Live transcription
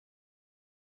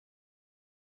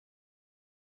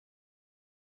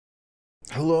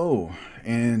Hello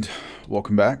and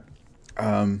welcome back.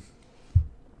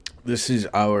 This is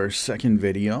our second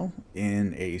video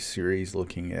in a series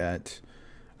looking at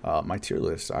my tier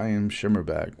list. I am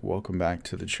Shimmerbag. Welcome back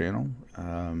to the channel,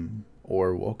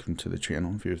 or welcome to the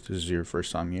channel if this is your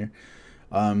first time here.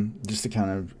 Just to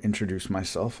kind of introduce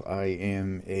myself, I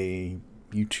am a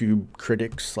YouTube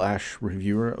critic slash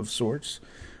reviewer of sorts.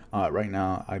 Right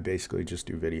now, I basically just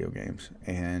do video games,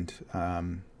 and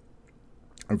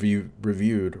I've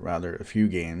reviewed a few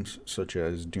games such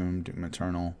as Doom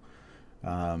Eternal.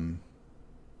 I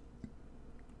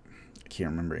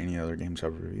can't remember any other games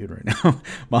I've reviewed right now.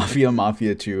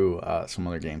 Mafia 2, some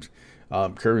other games.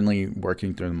 Currently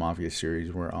working through the Mafia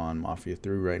series. We're on Mafia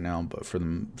 3 right now, but for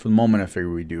the moment I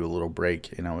figured we'd do a little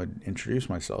break and I would introduce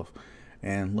myself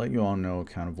and let you all know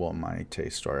kind of what my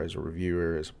tastes are as a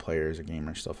reviewer, as a player, as a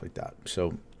gamer, stuff like that.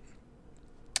 So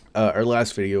our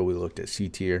last video we looked at C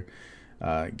tier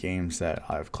games that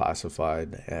I've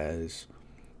classified as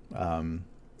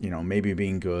maybe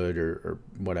being good or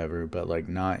whatever, but like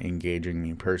not engaging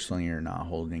me personally or not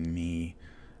holding me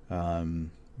to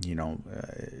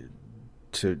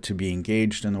be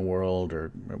engaged in the world or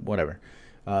whatever.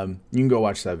 You can go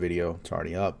watch that video, it's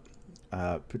already up.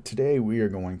 But today we are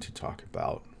going to talk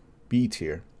about B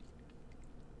tier.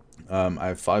 I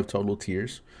have 5 total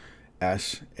tiers: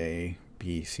 S, A,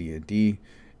 B, C, and D.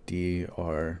 D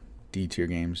are D tier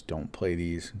games. Don't play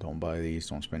these, don't buy these,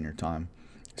 don't spend your time.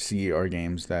 C are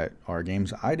games that are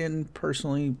games I didn't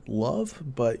personally love,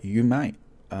 but you might.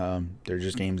 They're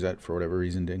just games that for whatever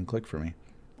reason didn't click for me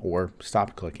or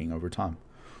stopped clicking over time.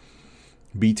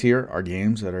 B tier are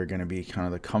games that are going to be kind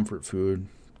of the comfort food,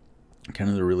 kind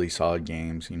of the really solid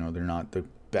games. They're not the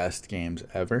best games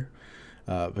ever,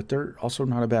 but they're also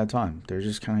not a bad time. They're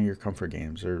just kind of your comfort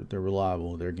games. They're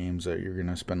reliable. They're games that you're going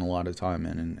to spend a lot of time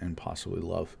in and possibly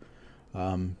love,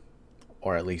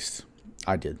 or at least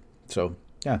I did. So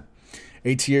yeah,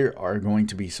 A tier are going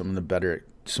to be some of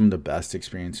the best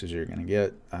experiences you're going to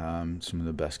get, some of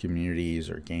the best communities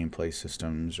or gameplay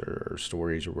systems or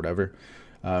stories or whatever.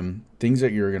 Things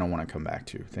that you're going to want to come back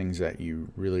to, things that you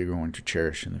really are going to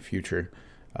cherish in the future,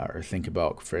 or think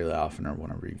about fairly often or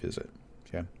want to revisit.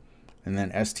 Okay. And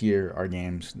then S tier are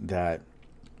games that,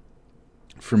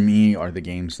 for me, are the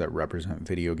games that represent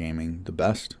video gaming the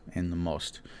best and the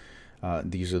most.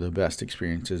 These are the best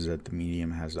experiences that the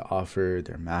medium has to offer.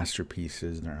 They're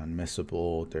masterpieces. They're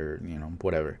unmissable. They're,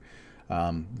 whatever.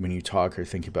 When you talk or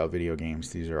think about video games,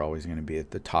 these are always going to be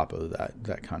at the top of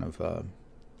that kind of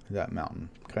that mountain.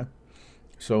 Okay.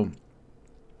 So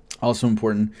also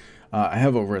important, I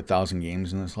have over 1,000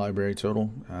 games in this library total.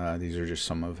 These are just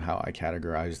some of how I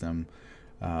categorize them.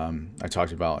 I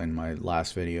talked about in my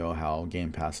last video how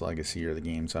Game Pass Legacy are the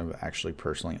games I've actually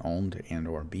personally owned and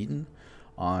or beaten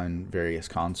on various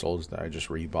consoles that I just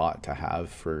rebought to have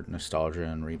for nostalgia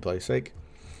and replay sake.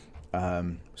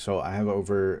 So I have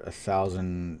over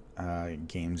 1,000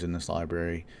 games in this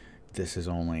library. This is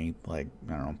only like,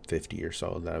 I don't know, 50 or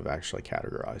so that I've actually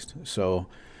categorized. So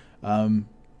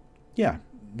yeah,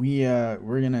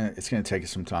 it's gonna take us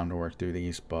some time to work through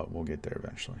these, but we'll get there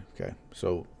eventually. Okay,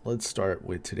 so let's start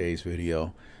with today's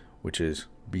video, which is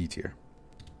B tier.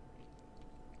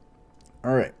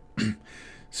 All right.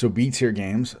 So B tier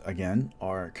games, again,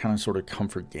 are kind of sort of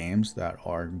comfort games that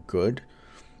are good.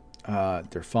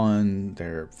 They're fun,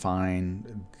 they're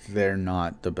fine, they're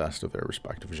not the best of their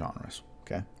respective genres.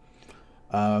 Okay.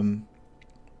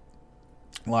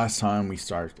 Last time we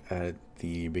start at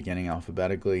the beginning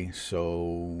alphabetically,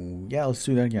 so yeah, let's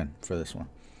do that again for this one.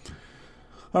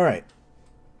 All right.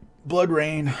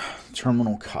 Bloodrayne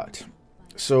Terminal Cut.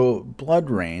 So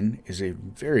Bloodrayne is a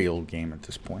very old game at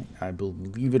this point. I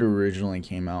believe it originally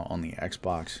came out on the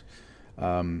Xbox.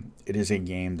 It is a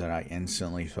game that I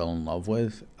instantly fell in love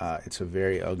with. It's a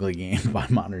very ugly game by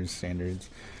modern standards.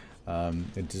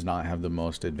 It does not have the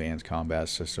most advanced combat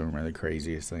system or the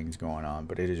craziest things going on,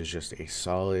 but it is just a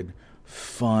solid,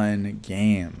 fun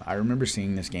game. I remember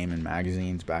seeing this game in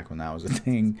magazines back when that was a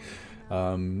thing.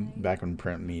 Back when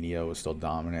print media was still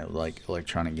dominant, like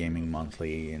Electronic Gaming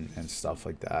Monthly and stuff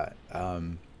like that.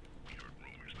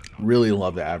 Really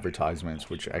love the advertisements,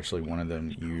 which actually one of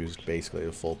them used basically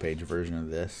a full page version of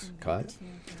this cut.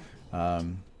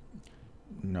 No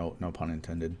pun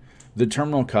intended. The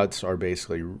terminal cuts are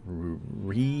basically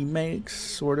remakes,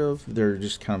 sort of. They're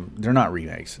just they're not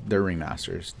remakes, they're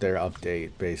remasters. They're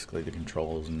update basically the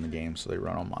controls in the game so they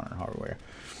run on modern hardware.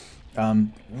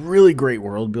 Really great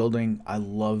world building. I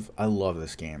love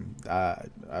this game.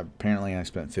 Apparently I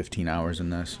spent 15 hours in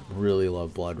this. Really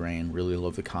love Bloodrayne. Really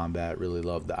love the combat. Really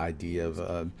love the idea of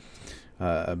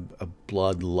a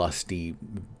bloodlusty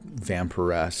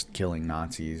vampiress killing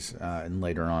Nazis, and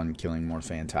later on killing more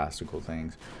fantastical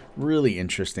things. Really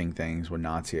interesting things with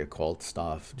Nazi occult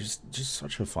stuff. Just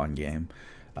such a fun game.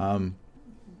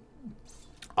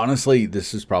 Honestly,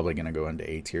 this is probably going to go into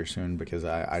A tier soon because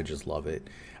I just love it.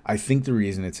 I think the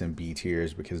reason it's in B tier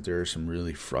is because there are some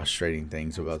really frustrating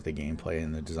things about the gameplay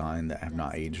and the design that have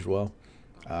not aged well.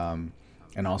 And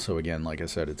also, again, like I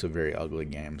said, it's a very ugly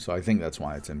game. So I think that's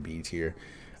why it's in B tier.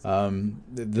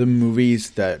 The movies,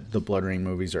 the Bloodrayne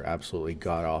movies, are absolutely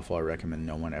god-awful. I recommend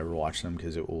no one ever watch them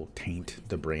because it will taint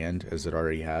the brand as it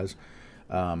already has.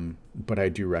 But I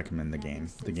do recommend the game.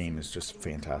 The game is just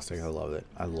fantastic. I love it.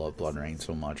 I love Bloodrayne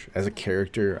so much. As a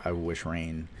character, I wish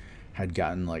Rain had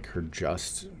gotten like her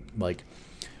just, like,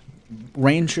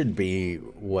 Rain should be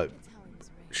what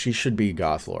she should be.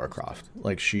 Goth Lara Croft.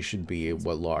 Like, she should be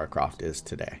what Lara Croft is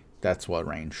today. That's what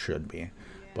Rain should be.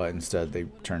 But instead they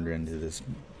turned her into this,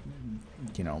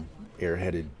 you know,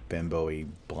 airheaded bimbo-y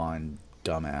blonde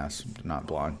dumbass. Not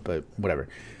blonde, but whatever.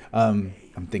 I'm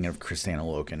thinking of Kristanna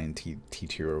Loken in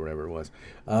T2 or whatever it was.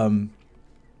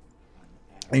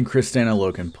 And Kristanna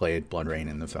Loken played Bloodrayne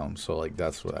in the film, so like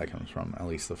that's where that comes from, at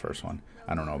least the first one.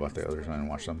 I don't know about the others, I didn't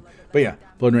watch them. But yeah,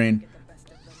 Bloodrayne,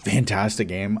 fantastic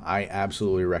game. I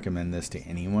absolutely recommend this to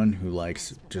anyone who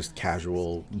likes just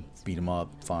casual beat 'em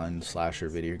up, fun slasher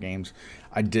video games.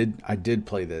 I did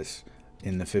play this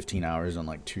in the 15 hours on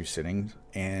like 2 sittings,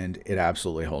 and it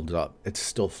absolutely holds up. It's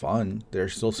still fun.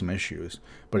 There's still some issues,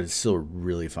 but it's still a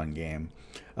really fun game.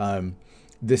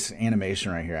 This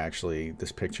animation right here, actually,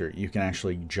 this picture, you can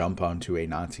actually jump onto a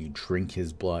Nazi, drink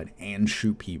his blood, and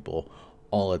shoot people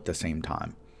all at the same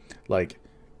time. Like,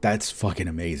 that's fucking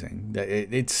amazing.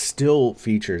 It still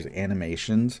features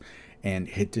animations and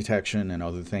hit detection and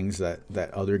other things that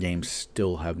other games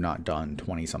still have not done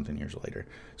 20-something years later.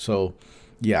 So,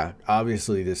 yeah,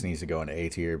 obviously this needs to go into A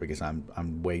tier because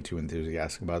I'm way too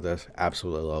enthusiastic about this.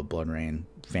 Absolutely love Bloodrayne.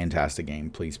 Fantastic game.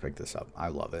 Please pick this up. I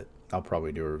love it. I'll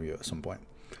probably do a review at some point.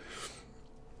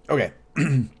 Okay.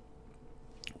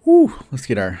 Woo, let's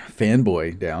get our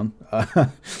fanboy down.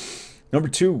 Number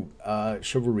 2,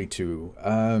 Chivalry 2.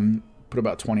 Put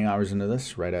about 20 hours into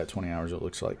this. Right at 20 hours it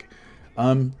looks like.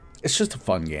 It's just a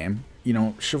fun game. You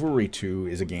know, Chivalry 2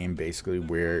 is a game basically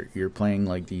where you're playing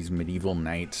like these medieval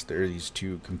knights. There are these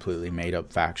two completely made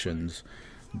up factions.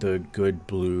 The good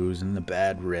blues and the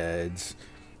bad reds.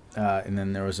 And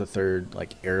then there was a third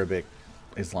like Arabic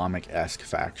Islamic-esque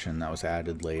faction that was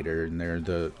added later, and they're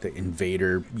the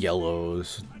invader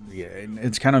yellows. Yeah,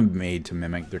 it's kind of made to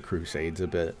mimic the Crusades a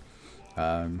bit.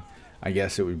 I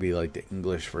guess it would be like the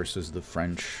English versus the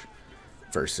French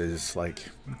versus like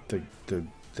the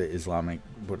Islamic.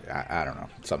 I don't know,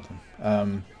 something.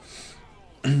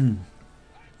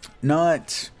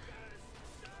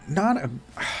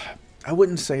 I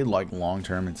wouldn't say like long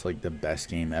term it's like the best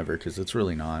game ever, because it's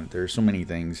really not. There's so many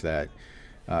things that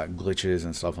glitches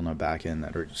and stuff on the back end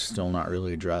that are still not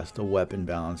really addressed. The weapon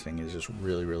balancing is just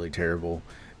really terrible.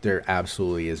 There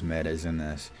absolutely is metas in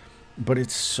this, but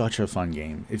it's such a fun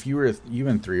game. If you were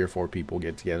even 3 or 4 people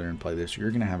get together and play this,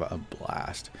 you're gonna have a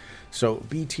blast. So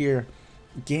B tier,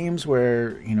 games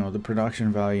where, you know, the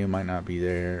production value might not be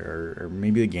there, or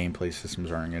maybe the gameplay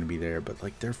systems aren't going to be there, but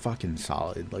like they're fucking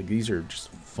solid. Like, these are just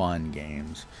fun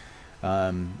games.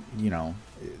 You know,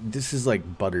 this is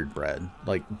like buttered bread.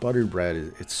 Like, buttered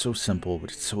bread it's so simple,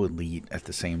 but it's so elite at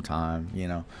the same time. You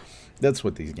know, that's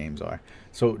what these games are.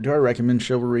 So do I recommend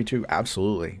Chivalry 2?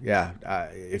 Absolutely. Yeah.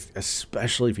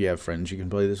 Especially if you have friends you can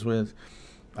play this with.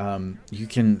 You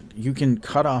can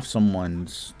cut off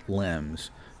someone's limbs,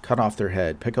 cut off their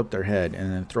head, pick up their head,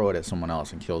 and then throw it at someone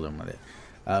else and kill them with it.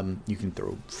 You can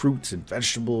throw fruits and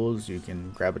vegetables. You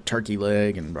can grab a turkey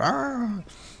leg and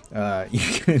you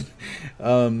can.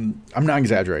 I'm not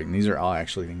exaggerating. These are all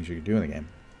actually things you can do in the game.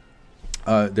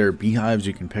 There are beehives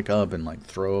you can pick up and like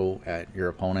throw at your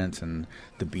opponents, and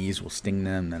the bees will sting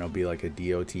them. Then it'll be like a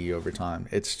DOT over time.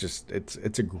 It's just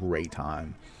it's a great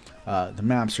time. The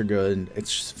maps are good.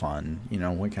 It's just fun. You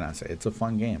know, what can I say? It's a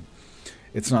fun game.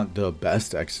 It's not the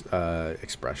best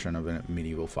expression of a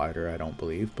medieval fighter, I don't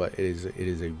believe, but it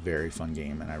is a very fun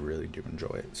game, and I really do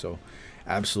enjoy it. So,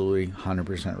 absolutely,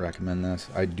 100% recommend this.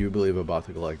 I do believe I bought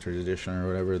the collector's edition or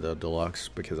whatever, the deluxe,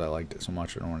 because I liked it so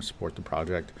much. I want to support the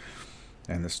project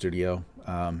and the studio.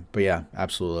 But yeah,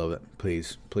 absolutely love it.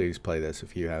 Please play this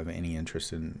if you have any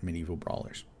interest in medieval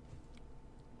brawlers.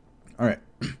 All right.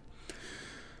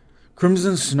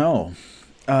 Crimson Snow.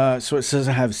 So it says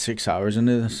I have 6 hours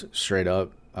into this, straight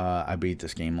up. I beat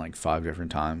this game like 5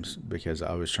 different times because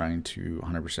I was trying to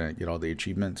 100% get all the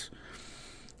achievements.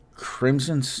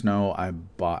 Crimson Snow I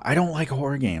bought. I don't like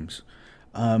horror games.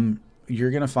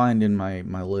 You're gonna find in my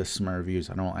lists, my reviews,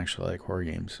 I don't actually like horror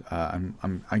games.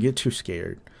 I get too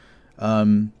scared.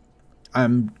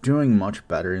 I'm doing much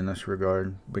better in this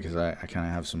regard because I kind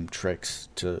of have some tricks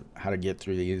to how to get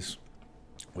through these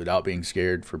without being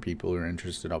scared. For people who are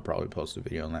interested, I'll probably post a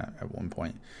video on that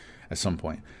at some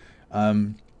point.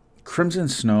 Crimson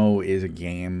Snow is a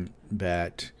game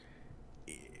that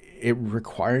it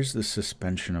requires the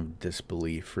suspension of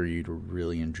disbelief for you to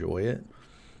really enjoy it,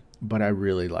 but I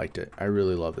really liked it. I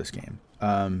really love this game.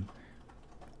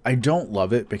 I don't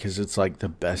love it because it's like the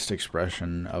best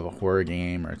expression of a horror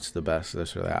game, or it's the best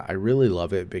this or that. I really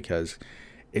love it because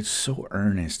it's so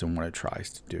earnest in what it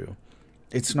tries to do.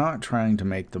 It's not trying to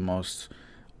make the most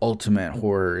ultimate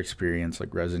horror experience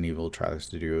like Resident Evil tries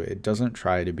to do. It doesn't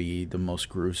try to be the most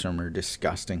gruesome or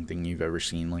disgusting thing you've ever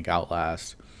seen like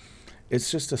Outlast.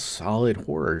 It's just a solid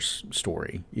horror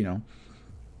story, you know.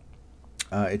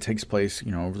 It takes place,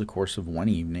 you know, over the course of one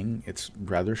evening. It's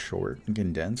rather short and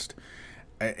condensed.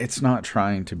 It's not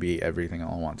trying to be everything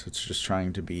all at once. It's just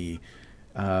trying to be,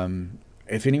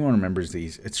 if anyone remembers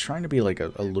these, it's trying to be like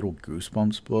a little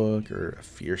Goosebumps book or a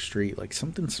Fear Street, like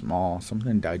something small,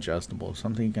 something digestible,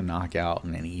 something you can knock out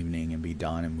in an evening and be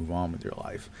done and move on with your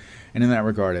life. And in that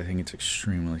regard, I think it's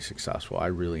extremely successful. I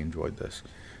really enjoyed this.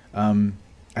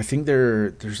 I think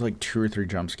there's like 2 or 3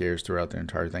 jump scares throughout the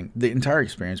entire thing. The entire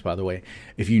experience, by the way,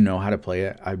 if you know how to play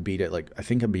it, I beat it I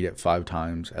think I beat it 5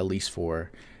 times, at least 4.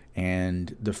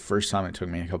 And the first time it took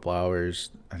me a couple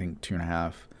hours, I think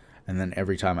 2.5. And then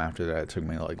every time after that, it took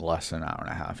me like less than an hour and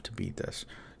a half to beat this.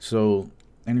 So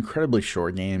an incredibly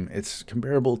short game. It's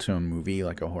comparable to a movie,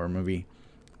 like a horror movie,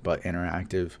 but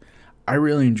interactive. I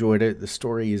really enjoyed it. The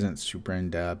story isn't super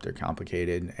in-depth or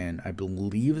complicated. And I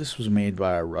believe this was made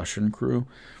by a Russian crew,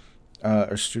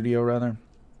 or studio rather.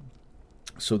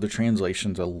 So the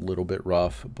translation's a little bit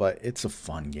rough, but it's a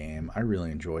fun game. I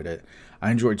really enjoyed it. I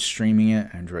enjoyed streaming it.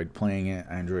 I enjoyed playing it.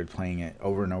 I enjoyed playing it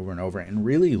over and over and over and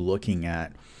really looking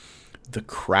at the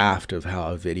craft of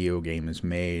how a video game is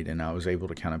made. And I was able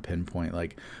to kind of pinpoint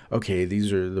like, okay,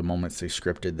 these are the moments they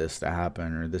scripted this to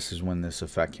happen, or this is when this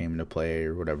effect came into play,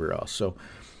 or whatever else. So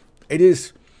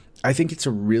I think it's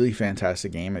a really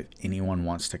fantastic game if anyone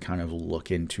wants to kind of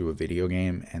look into a video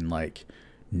game and like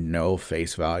know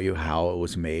face value how it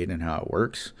was made and how it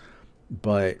works.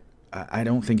 But I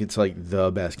don't think it's like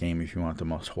the best game if you want the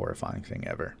most horrifying thing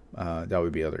ever. That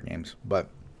would be other games, but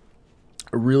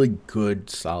a really good,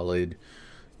 solid,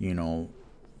 you know,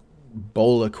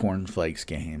 bowl of cornflakes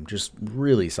game. Just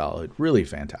really solid, really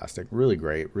fantastic, really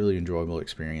great, really enjoyable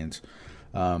experience.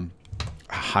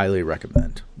 Highly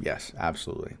recommend. Yes,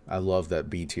 absolutely. I love that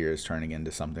B tier is turning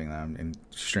into something that I'm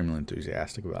extremely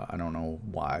enthusiastic about. I don't know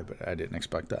why, but I didn't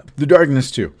expect that. The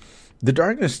Darkness 2. The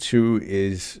Darkness 2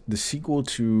 is the sequel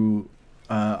to,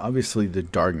 obviously, The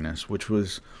Darkness, which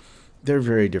was... They're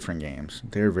very different games.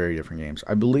 They're very different games.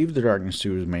 I believe The Darkness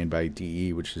 2 was made by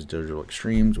DE, which is Digital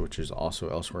Extremes, which is also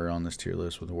elsewhere on this tier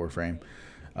list with Warframe.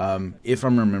 If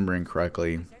I'm remembering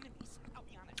correctly...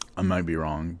 I might be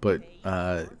wrong, but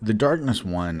The Darkness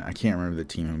 1, I can't remember the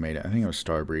team who made it. I think it was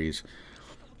Starbreeze.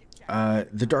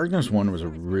 The Darkness 1 was a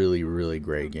really, really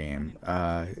great game.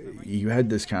 You had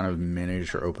this kind of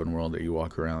miniature open world that you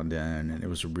walk around in, and it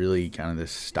was really kind of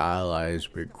this stylized,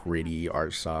 but gritty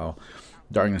art style.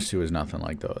 Darkness 2 is nothing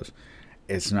like those.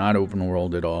 It's not open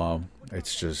world at all.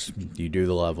 It's just, you do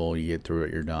the level, you get through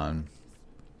it, you're done.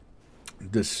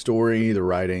 The story, the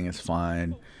writing is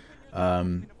fine.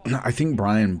 I think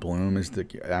Brian Bloom is the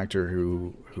actor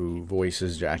who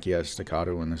voices Jackie as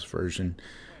Staccato in this version.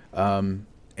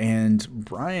 And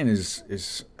Brian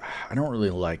is I don't really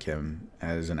like him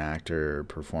as an actor or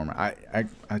performer. I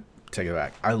take it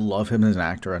back. I love him as an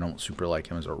actor. I don't super like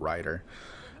him as a writer.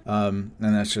 And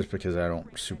that's just because I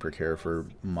don't super care for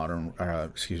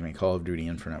Call of Duty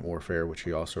Infinite Warfare, which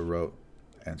he also wrote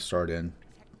and starred in.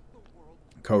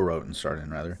 Co-wrote and starred in,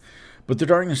 rather. But The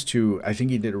Darkness 2, I think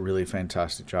he did a really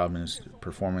fantastic job in his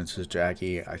performance as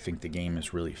Jackie. I think the game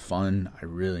is really fun. I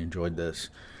really enjoyed this.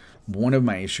 One of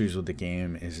my issues with the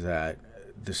game is that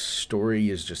the story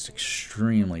is just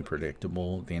extremely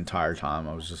predictable the entire time.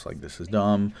 I was just like, this is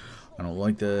dumb. I don't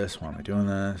like this. Why am I doing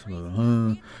this?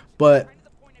 But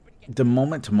the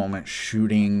moment-to-moment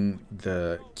shooting,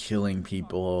 the killing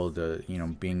people, the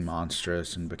being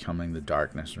monstrous and becoming the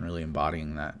darkness and really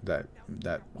embodying that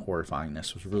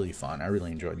horrifyingness was really fun. I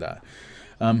really enjoyed that.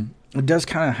 It does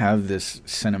kind of have this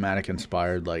cinematic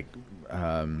inspired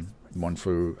One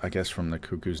flew, I guess, from the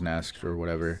cuckoo's nest or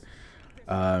whatever.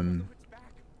 I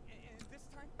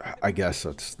guess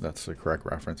that's the correct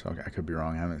reference. Okay, I could be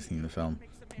wrong. I haven't seen the film.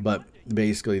 But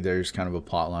basically, there's kind of a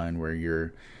plot line where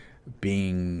you're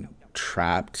being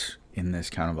trapped in this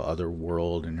kind of other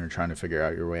world and you're trying to figure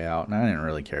out your way out. And I didn't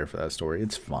really care for that story.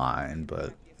 It's fine,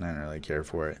 but I didn't really care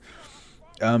for it.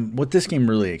 What this game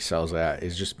really excels at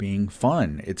is just being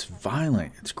fun. It's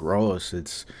violent. It's gross.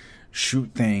 It's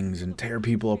shoot things and tear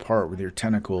people apart with your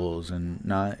tentacles, and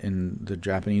not in the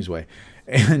Japanese way.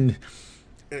 And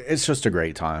it's just a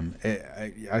great time.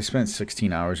 I spent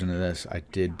 16 hours into this. I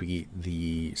did beat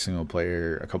the single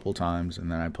player a couple times,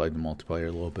 and then I played the multiplayer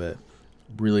a little bit.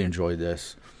 Really enjoyed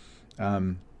this.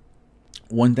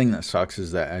 One thing that sucks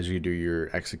is that as you do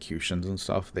your executions and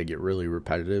stuff, they get really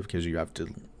repetitive because you have to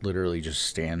literally just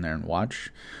stand there and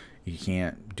watch. You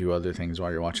can't do other things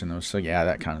while you're watching those. So yeah,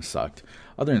 that kind of sucked.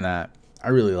 Other than that, I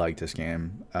really like this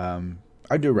game.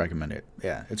 I do recommend it.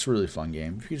 Yeah, it's a really fun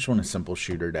game. If you just want a simple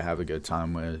shooter to have a good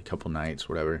time with, a couple nights,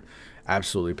 whatever,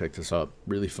 absolutely pick this up.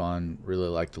 Really fun. Really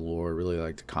like the lore. Really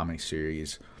like the comic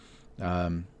series.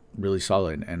 Really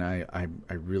solid. And I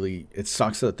really, it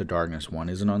sucks that the Darkness one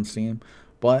isn't on Steam,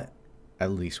 but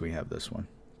at least we have this one.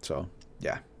 So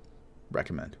yeah,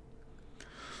 recommend.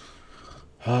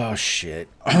 Oh shit.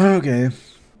 Okay,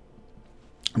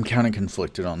 I'm kind of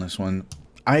conflicted on this one.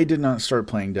 I did not start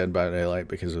playing Dead by Daylight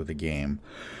because of the game.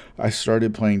 I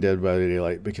started playing Dead by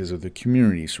Daylight because of the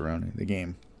community surrounding the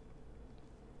game,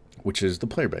 which is the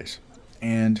player base.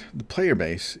 And the player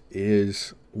base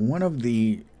is one of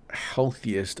the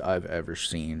healthiest I've ever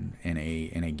seen in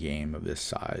a game of this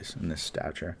size and this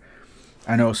stature.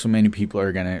 I know so many people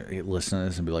are gonna listen to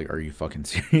this and be like, "Are you fucking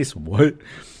serious? What?"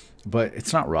 But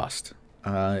it's not Rust.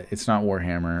 It's not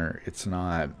Warhammer. It's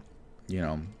not, you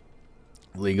know,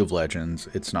 League of Legends.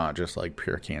 It's not just like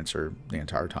pure cancer the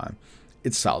entire time.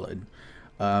 It's solid.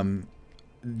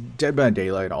 Dead by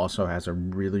Daylight also has a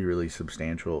really, really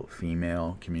substantial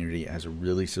female community. It has a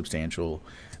really substantial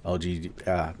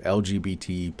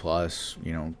LGBT plus,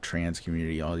 you know, trans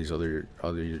community, all these other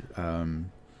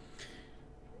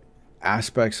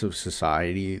aspects of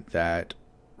society that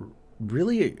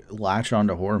really latch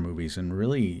onto horror movies and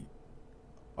really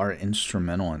are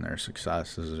instrumental in their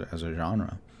success as a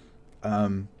genre.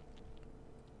 A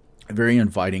very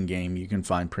inviting game. You can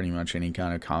find pretty much any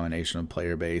kind of combination of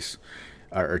player base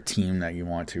or team that you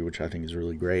want to, which I think is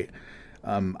really great.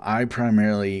 I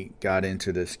primarily got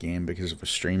into this game because of a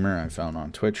streamer I found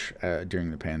on Twitch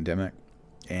during the pandemic,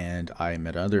 and I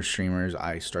met other streamers.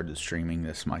 I started streaming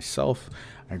this myself.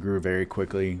 I grew very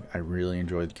quickly. I really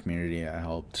enjoyed the community I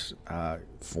helped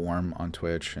form on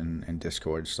Twitch and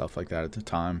Discord, stuff like that at the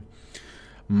time.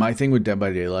 My thing with Dead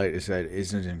by Daylight is that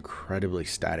it's an incredibly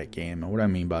static game. And what I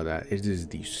mean by that, it is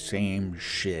the same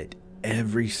shit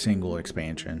every single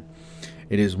expansion.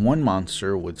 It is one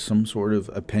monster with some sort of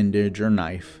appendage or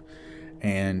knife,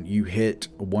 and you hit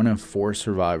one of 4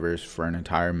 survivors for an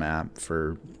entire map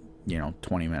for, you know,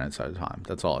 20 minutes at a time.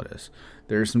 That's all it is.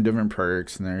 There are some different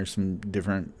perks, and there's some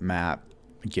different map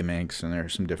gimmicks, and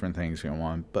there's some different things going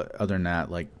on. But other than that,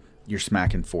 like, you're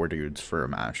smacking 4 dudes for a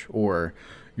match, or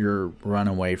you're run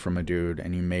away from a dude,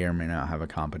 and you may or may not have a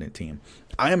competent team.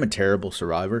 I am a terrible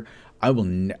survivor.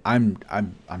 I'm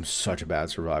such a bad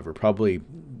survivor. Probably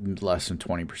less than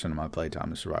 20% of my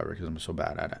playtime is survivor because I'm so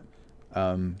bad at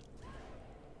it.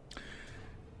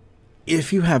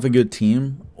 If you have a good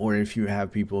team, or if you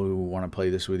have people who want to play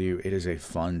this with you, it is a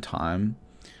fun time.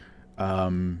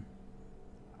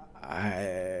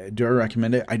 Do I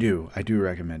recommend it? I do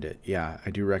recommend it. Yeah, I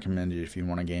do recommend it if you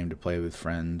want a game to play with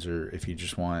friends, or if you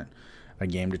just want a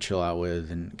game to chill out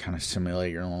with and kind of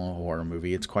simulate your own little horror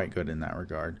movie. It's quite good in that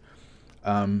regard.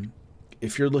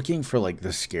 If you're looking for like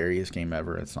the scariest game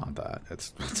ever, it's not that.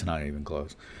 It's not even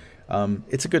close.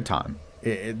 It's a good time.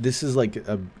 This is like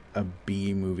a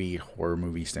B movie horror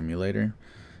movie simulator.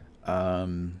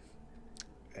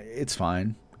 It's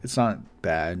fine. It's not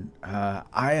bad.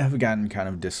 I have gotten kind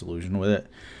of disillusioned with it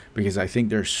because I think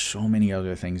there's so many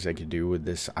other things I could do with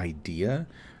this idea.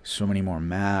 So many more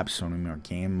maps, so many more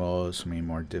game modes, so many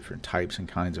more different types and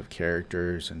kinds of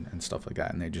characters and stuff like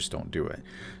that, and they just don't do it.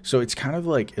 So it's kind of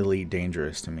like Elite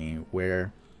Dangerous to me,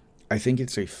 where I think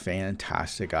it's a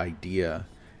fantastic idea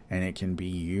and it can be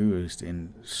used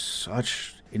in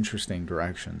such interesting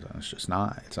directions, and it's just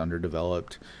not. It's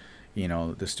underdeveloped. You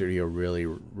know, the studio really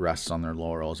rests on their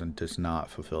laurels and does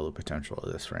not fulfill the potential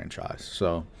of this franchise.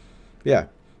 So yeah,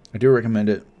 I do recommend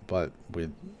it, but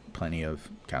with plenty of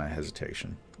kind of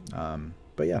hesitation.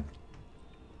 But yeah,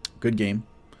 good game,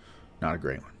 not a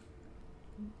great one.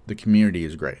 The community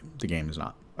is great. The game is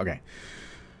not. Okay.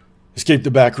 Escape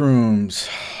the Backrooms.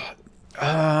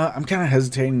 I'm kind of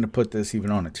hesitating to put this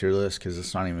even on a tier list because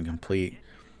it's not even complete.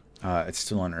 It's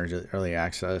still in early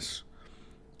access.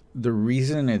 The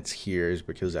reason it's here is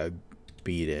because I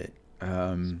beat it.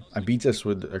 I beat this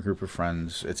with a group of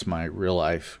friends. It's my real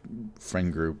life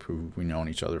friend group who we known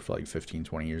each other for like 15,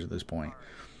 20 years at this point.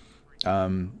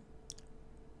 I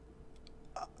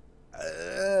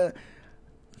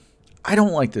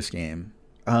don't like this game,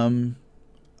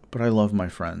 but I love my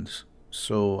friends,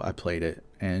 so I played it,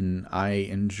 and I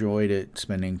enjoyed it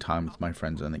spending time with my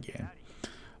friends in the game.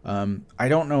 I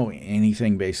don't know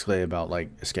anything basically about like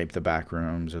Escape the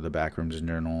Backrooms or the Backrooms in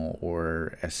general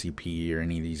or SCP or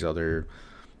any of these other,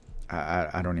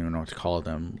 I don't even know what to call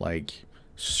them, like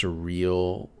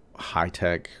surreal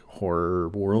high-tech horror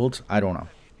worlds. I don't know.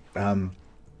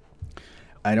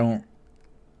 I don't.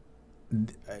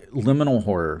 Liminal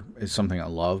horror is something I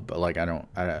love, but like I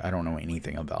don't know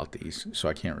anything about these, so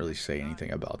I can't really say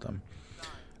anything about them.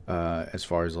 As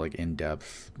far as like in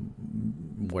depth,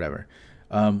 whatever.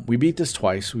 We beat this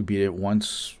twice. We beat it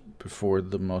once before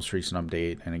the most recent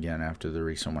update, and again after the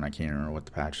recent one. I can't remember what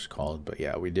the patch is called, but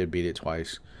yeah, we did beat it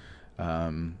twice.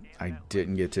 I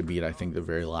didn't get to beat, I think, the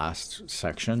very last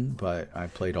section, but I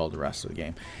played all the rest of the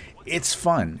game. It's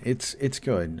fun. It's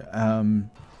good.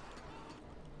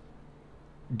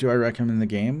 Do I recommend the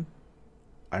game?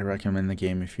 I recommend the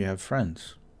game if you have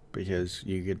friends, because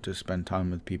you get to spend time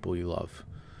with people you love.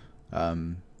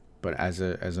 But as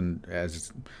an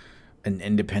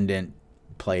independent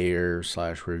player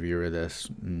 / reviewer of this,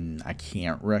 I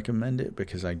can't recommend it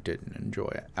because I didn't enjoy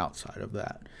it outside of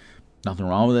that. Nothing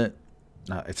wrong with it.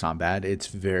 It's not bad. It's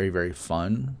very, very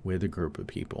fun with a group of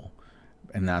people.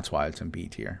 And that's why it's in B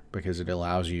tier, because it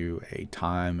allows you a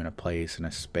time and a place and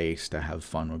a space to have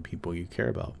fun with people you care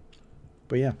about.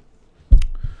 But yeah,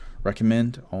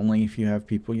 recommend only if you have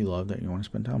people you love that you want to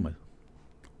spend time with.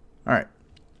 All right.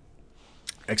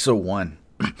 Exo One.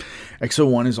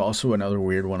 Exo One is also another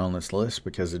weird one on this list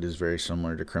because it is very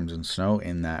similar to Crimson Snow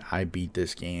in that I beat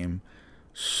this game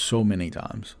so many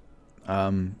times.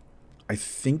 I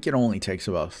think it only takes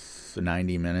about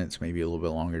 90 minutes, maybe a little bit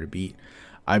longer to beat.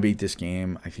 I beat this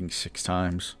game, I think, 6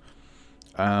 times.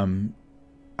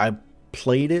 I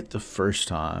played it the first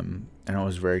time, and I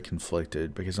was very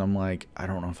conflicted because I'm like, I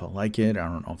don't know if I like it. I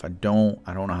don't know if I don't.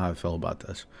 I don't know how I feel about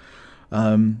this.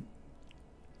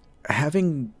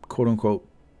 Having, quote-unquote,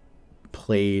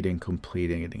 played and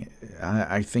completing it,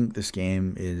 I think this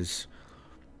game is,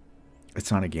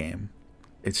 it's not a game.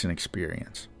 It's an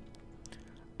experience.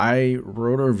 I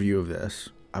wrote a review of this.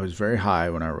 I was very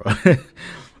high when I wrote it.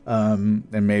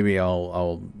 And maybe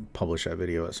I'll publish that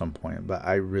video at some point, but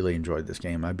I really enjoyed this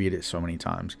game. I beat it so many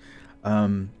times.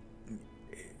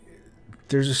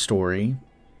 There's a story.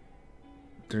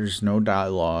 There's no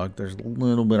dialogue. There's a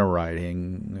little bit of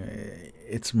writing.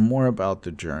 It's more about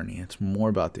the journey. It's more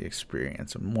about the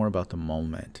experience and more about the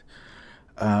moment.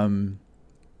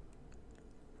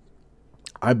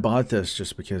 I bought this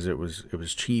just because it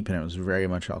was cheap and it was very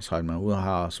much outside my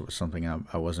wheelhouse. It was something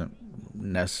I wasn't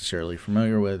necessarily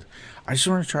familiar with. I just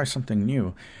wanted to try something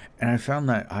new, and I found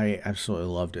that I absolutely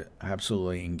loved it. I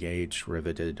absolutely engaged,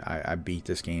 riveted. I beat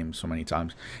this game so many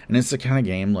times, and it's the kind of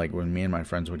game like when me and my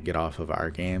friends would get off of our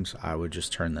games, I would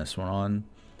just turn this one on,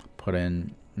 put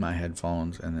in my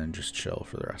headphones, and then just chill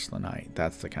for the rest of the night.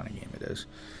 That's the kind of game it is.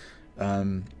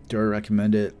 Do I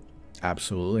recommend it?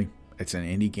 Absolutely. It's an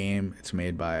indie game. It's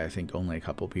made by, I think, only a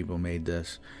couple people made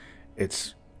this.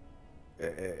 It's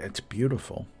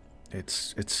beautiful.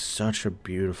 It's such a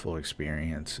beautiful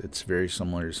experience. It's very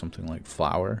similar to something like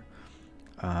Flower.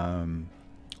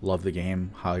 Love the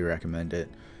game. Highly recommend it.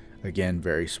 Again,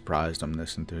 very surprised I'm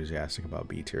this enthusiastic about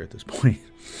B tier at this point.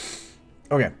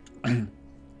 Okay.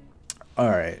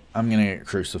 Alright. I'm going to get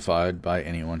crucified by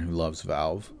anyone who loves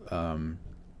Valve.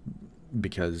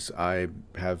 Because I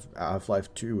have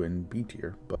Half-Life 2 in B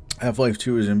tier. But Half-Life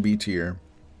 2 is in B tier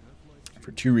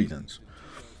for 2 reasons.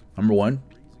 Number 1,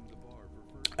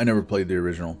 I never played the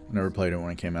original. I never played it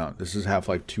when it came out. This is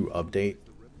Half-Life 2 update.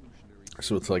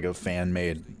 So it's like a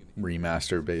fan-made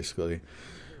remaster, basically.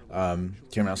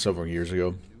 Came out several years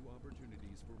ago.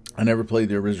 I never played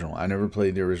the original. I never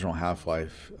played the original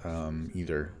Half-Life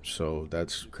either. So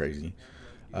that's crazy.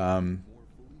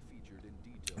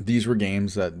 These were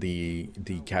games that the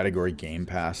category Game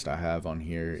Pass I have on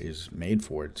here is made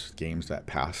for. It's games that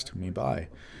passed me by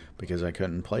because I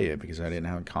couldn't play it because I didn't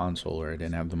have a console or I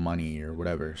didn't have the money or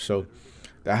whatever. So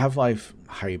the Half-Life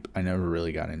hype I never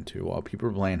really got into. While people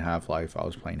were playing Half-Life, I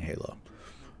was playing Halo.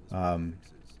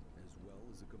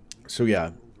 So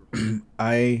yeah,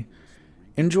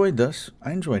 Enjoyed this.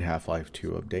 I enjoyed Half-Life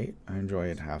 2 update. I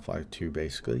enjoyed Half-Life 2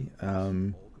 basically.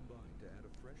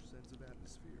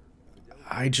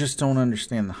 I just don't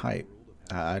understand the hype.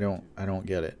 I don't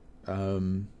get it.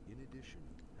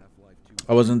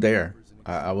 I wasn't there.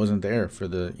 I wasn't there for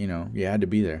the, you had to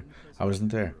be there. I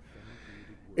wasn't there.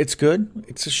 It's good.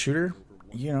 It's a shooter.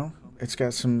 It's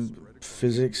got some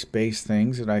physics-based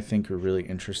things that I think are really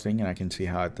interesting, and I can see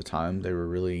how at the time they were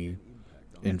really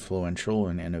influential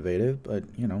and innovative, but,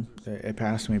 it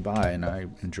passed me by, and I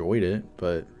enjoyed it,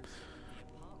 but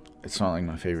it's not like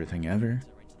my favorite thing ever.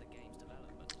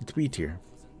 It's B tier.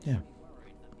 Yeah.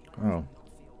 Oh.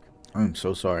 I'm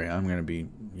so sorry. I'm going to be,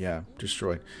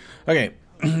 destroyed. Okay.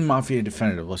 Mafia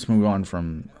Definitive. Let's move on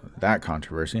from that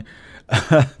controversy.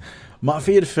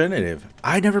 Mafia Definitive.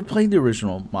 I never played the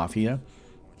original Mafia.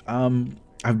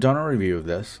 I've done a review of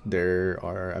this. There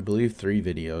are, I believe, 3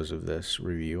 videos of this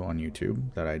review on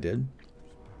YouTube that I did.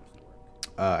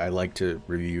 I like to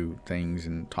review things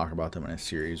and talk about them in a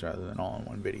series rather than all in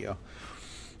one video.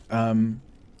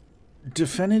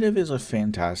 Definitive is a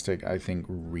fantastic, I think,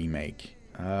 remake.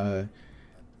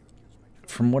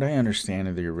 From what I understand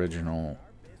of the original,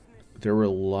 there were a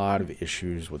lot of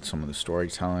issues with some of the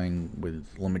storytelling, with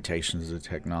limitations to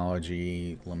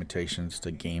technology, limitations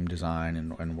to game design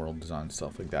and world design,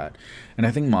 stuff like that. And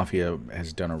I think Mafia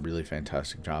has done a really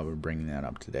fantastic job of bringing that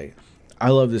up to date. I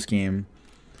love this game.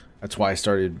 That's why I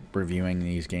started reviewing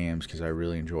these games, because I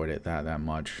really enjoyed it that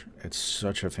much. It's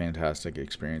such a fantastic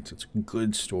experience. It's a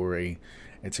good story.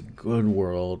 It's a good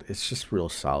world. It's just real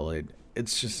solid.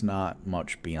 It's just not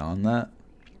much beyond that.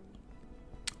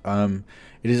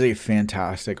 It is a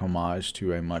fantastic homage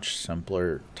to a much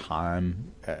simpler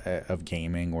time of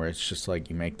gaming, where it's just like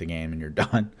you make the game and you're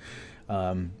done.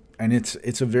 And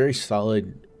it's a very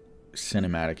solid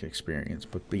cinematic experience,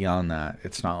 but beyond that,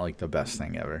 it's not like the best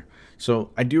thing ever. So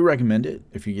I do recommend it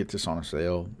if you get this on a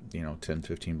sale,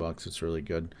 10-15 bucks. It's really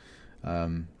good.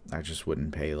 I just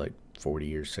wouldn't pay like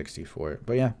 40 or 60 for it,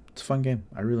 but yeah, it's a fun game.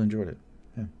 I really enjoyed it.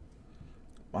 Yeah.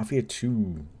 Mafia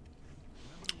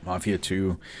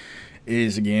 2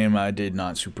 is a game I did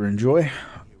not super enjoy.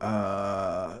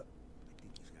 I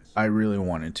really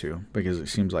wanted to, because it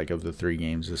seems like of the 3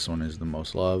 games, this one is the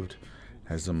most loved,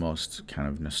 has the most kind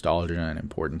of nostalgia and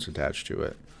importance attached to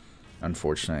it.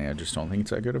 Unfortunately, I just don't think it's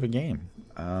that good of a game.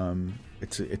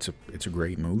 It's a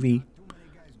great movie.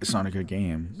 It's not a good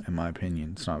game, in my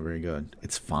opinion. It's not very good.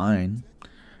 It's fine.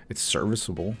 It's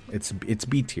serviceable. It's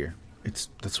B tier.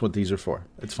 That's what these are for.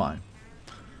 It's fine.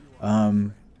 I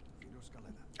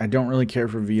don't really care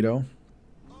for Vito.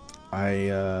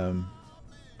 A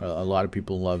lot of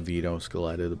people love Vito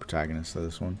Scaletta, the protagonist of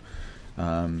this one.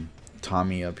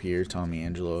 Tommy up here, Tommy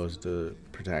Angelo, is the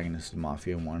protagonist of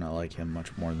Mafia 1. I like him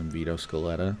much more than Vito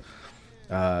Scaletta.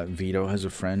 Vito has a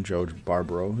friend, Joe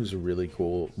Barbaro, who's a really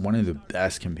cool, one of the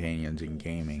best companions in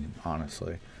gaming,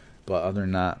 honestly. But other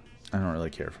than that, I don't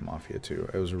really care for Mafia 2.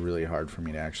 It was really hard for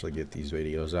me to actually get these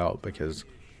videos out, because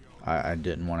I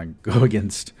didn't want to go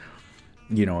against,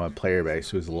 a player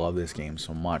base who's loved this game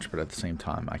so much, but at the same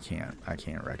time, I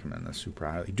can't recommend this super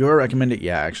highly. Do I recommend it?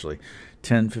 Yeah, actually.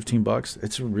 10-15 bucks.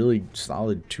 It's a really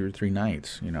solid 2 or 3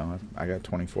 nights. I got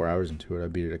 24 hours into it. I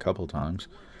beat it a couple times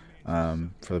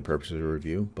for the purposes of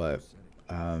review, but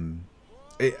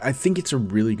I think it's a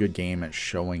really good game at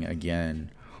showing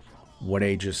again what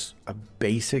a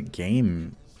basic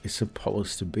game is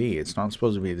supposed to be. It's not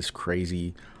supposed to be this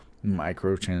crazy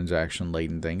microtransaction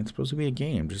laden thing. It's supposed to be a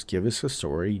game. Just give us a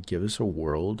story, give us a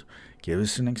world, give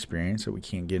us an experience that we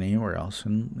can't get anywhere else,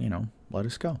 and let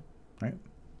us go, right?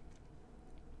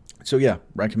 So yeah,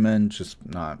 recommend, just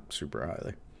not super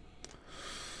highly.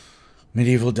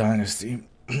 Medieval Dynasty.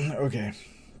 Okay.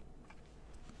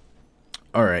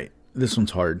 Alright, this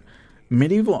one's hard.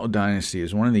 Medieval Dynasty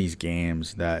is one of these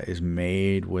games that is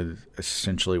made with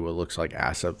essentially what looks like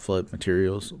asset flip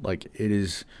materials. Like, it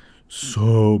is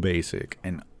so basic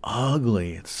and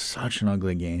ugly. It's such an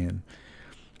ugly game.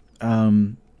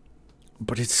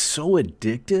 But it's so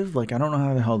addictive. Like, I don't know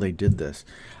how the hell they did this.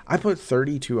 I put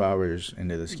 32 hours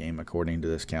into this game according to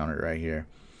this counter right here.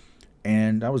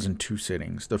 And I was in 2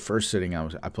 sittings. The first sitting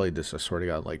I played this, I swear to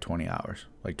God, like 20 hours.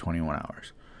 Like 21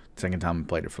 hours. The second time I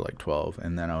played it for like 12.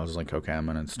 And then I was like, okay, I'm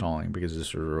uninstalling because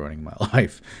this was ruining my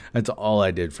life. That's all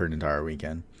I did for an entire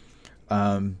weekend.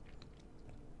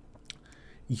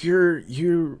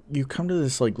 You come to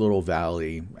this like little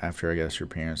valley after, I guess, your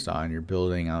parents die, and you're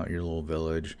building out your little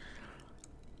village.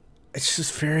 It's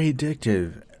just very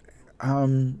addictive.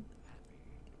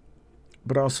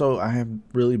 But also I have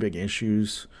really big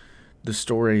issues. The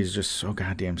story is just so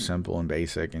goddamn simple and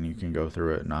basic, and you can go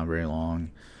through it not very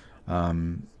long.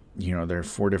 You know, there are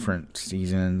 4 different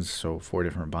seasons, so 4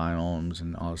 different biomes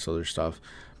and all this other stuff.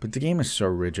 But the game is so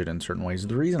rigid in certain ways.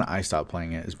 The reason I stopped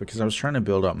playing it is because I was trying to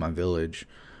build up my village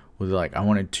with, like, I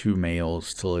wanted 2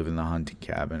 males to live in the hunting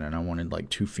cabin, and I wanted like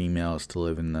 2 females to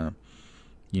live in the,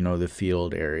 you know, the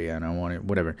field area, and I wanted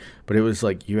whatever. But it was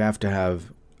like you have to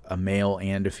have a male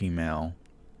and a female,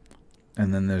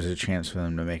 and then there's a chance for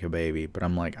them to make a baby. But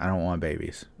I'm like, I don't want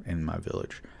babies in my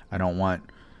village. I don't want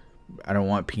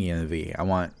P and V. I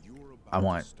want,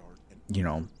 you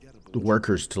know, the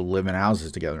workers to live in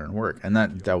houses together and work. And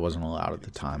that wasn't allowed at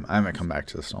the time. I haven't come back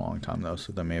to this in a long time, though,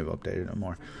 so they may have updated it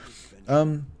more.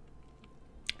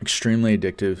 Extremely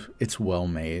addictive. It's well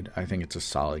made. I think it's a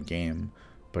solid game,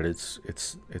 but it's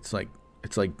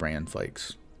like bran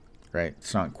flakes, right?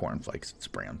 It's not corn flakes, it's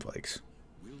bran flakes.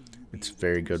 It's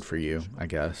very good for you, I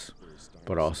guess,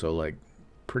 but also like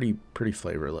pretty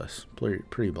flavorless,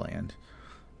 pretty bland.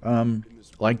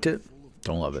 Liked it,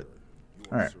 don't love it.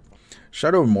 All right,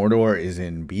 Shadow of Mordor is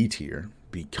in B tier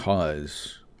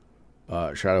because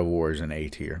Shadow of War is in A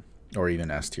tier, or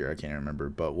even S tier, I can't remember,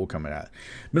 but we'll come to that.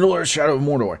 Middle-earth Shadow of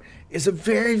Mordor is a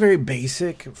very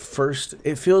basic first,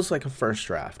 it feels like a first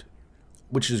draft,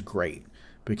 which is great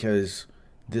because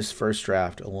this first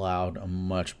draft allowed a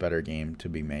much better game to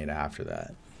be made after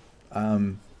that.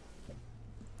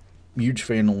 Huge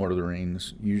fan of Lord of the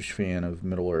Rings, huge fan of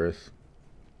Middle-earth,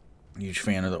 huge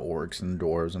fan of the orcs and the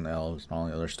dwarves and the elves and all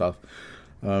the other stuff.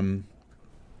 The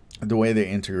way they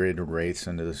integrated wraiths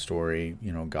into the story,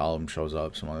 you know, Gollum shows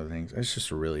up, some other things. It's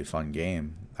just a really fun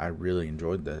game. I really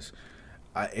enjoyed this.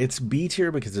 It's B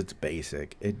tier because it's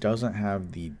basic. It doesn't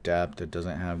have the depth. It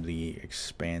doesn't have the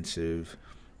expansive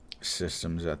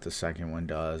systems that the second one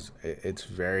does. It's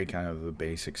very kind of a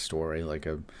basic story, like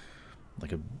a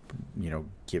you know,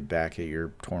 get back at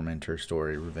your tormentor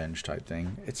story, revenge type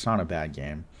thing. It's not a bad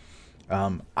game.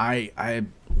 I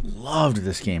loved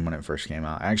this game when it first came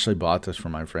out. I actually bought this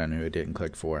from my friend who it didn't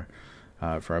click for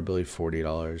I believe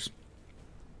 $40.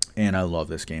 And I love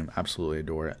this game. Absolutely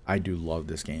adore it. I do love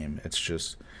this game. It's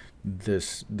just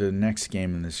the next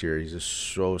game in the series is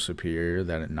so superior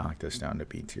that it knocked this down to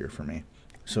B tier for me.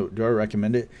 So do I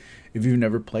recommend it? If you've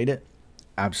never played it,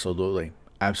 absolutely.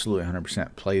 Absolutely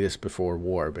 100%. Play this before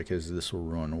War, because this will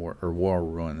ruin War, or War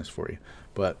will ruin this for you.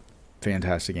 But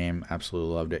fantastic game.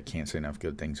 Absolutely loved it. Can't say enough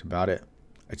good things about it.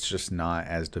 It's just not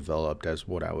as developed as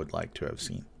what I would like to have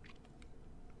seen.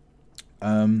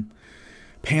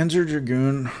 Panzer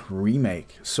Dragoon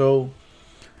Remake. So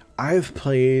I've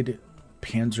played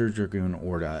Panzer Dragoon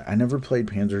Orta. I never played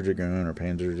Panzer Dragoon or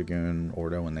Panzer Dragoon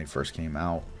Orta when they first came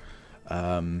out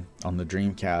on the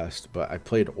Dreamcast, but I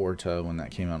played Orta when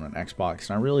that came out on Xbox,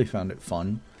 and I really found it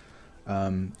fun.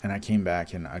 And I came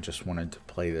back and I just wanted to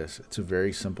play this. It's a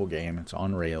very simple game. It's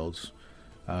on rails.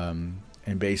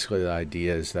 And basically the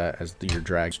idea is that as your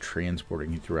drag's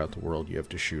transporting you throughout the world, you have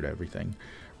to shoot everything.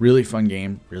 Really fun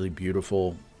game. Really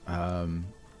beautiful.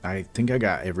 I think I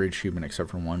got every achievement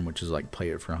except for one, which is like play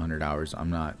it for 100 hours. I'm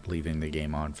not leaving the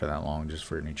game on for that long just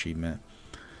for an achievement.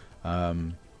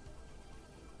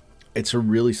 It's a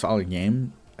really solid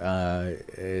game.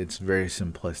 It's very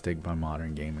simplistic by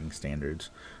modern gaming standards,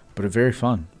 but it's very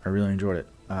fun. I really enjoyed it.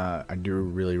 I do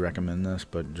really recommend this,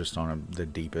 but just on the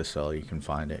deepest level you can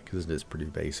find it, because it is pretty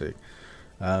basic.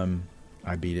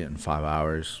 I beat it in 5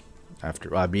 hours.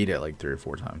 I beat it like 3 or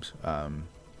 4 times.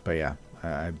 But yeah,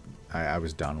 I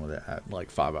was done with it at like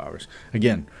 5 hours.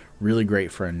 Again, really great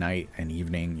for a night and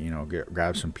evening. You know,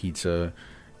 grab some pizza,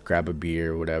 grab a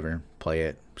beer, whatever, play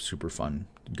it. Super fun.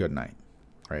 Good night,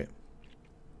 right?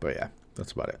 But yeah,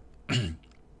 that's about it.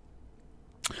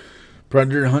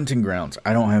 Predator Hunting Grounds.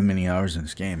 I don't have many hours in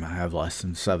this game. I have less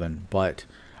than 7, but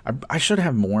I should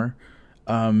have more.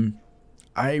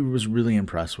 I was really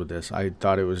impressed with this. I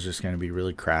thought it was just going to be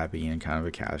really crappy and kind of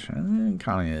a cash. It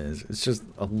kind of is. It's just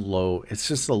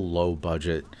a low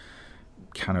budget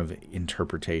kind of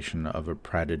interpretation of a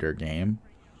Predator game.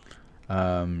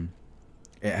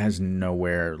 It has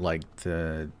nowhere like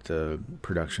the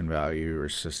production value or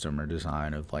system or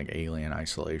design of like Alien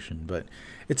Isolation, but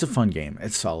it's a fun game.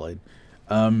 It's solid.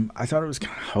 I thought it was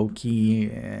kind of hokey.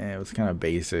 It was kind of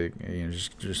basic. You know,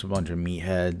 just a bunch of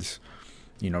meatheads,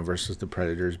 you know, versus the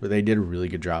Predators. But they did a really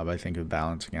good job, I think, of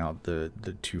balancing out the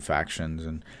two factions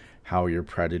and how your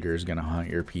Predator is going to hunt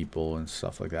your people and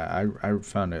stuff like that. I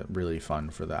found it really fun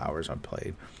for the hours I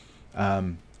played.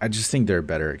 I just think there are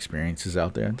better experiences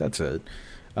out there. That's it.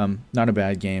 Not a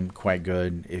bad game, quite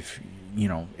good. If, you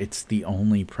know, it's the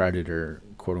only Predator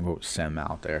quote-unquote sim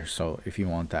out there. So if you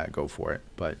want that, go for it.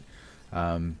 But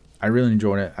I really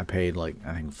enjoyed it. I paid like,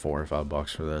 I think $4 or $5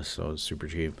 for this, so it's super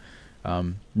cheap.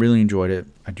 Really enjoyed it.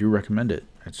 I do recommend it.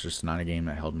 It's just not a game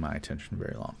that held my attention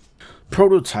very long.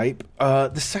 Prototype.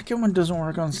 The second one doesn't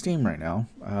work on Steam right now.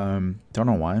 Don't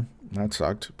know why. That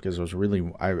sucked because it was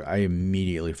really. I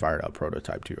immediately fired up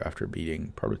Prototype 2 after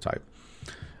beating Prototype.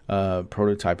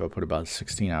 Prototype I put about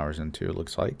 16 hours into, it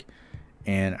looks like.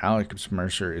 And Alex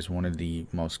Mercer is one of the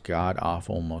most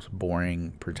god-awful, most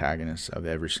boring protagonists I've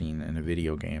ever seen in a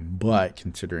video game. But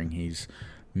considering he's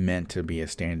meant to be a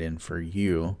stand-in for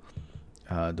you,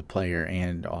 the player,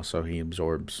 and also he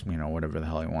absorbs, you know, whatever the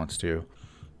hell he wants to.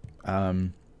 Yeah,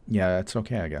 that's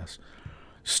okay, I guess.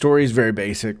 Story's very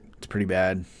basic. It's pretty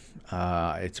bad.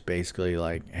 It's basically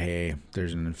like, hey,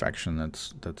 there's an infection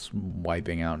that's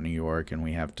wiping out New York, and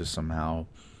we have to somehow,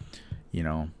 you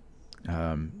know,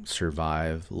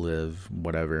 survive, live,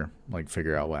 whatever, like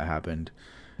figure out what happened.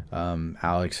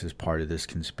 Alex is part of this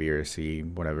conspiracy,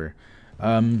 whatever.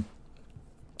 I'm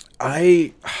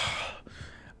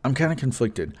kind of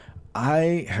conflicted.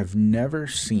 I have never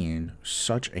seen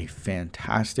such a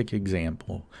fantastic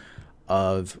example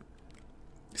of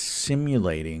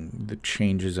simulating the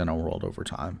changes in a world over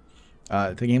time.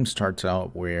 The game starts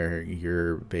out where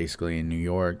you're basically in New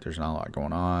York. There's not a lot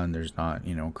going on. There's not,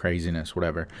 you know, craziness,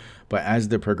 whatever. But as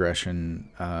the progression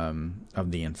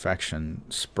of the infection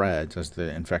spreads,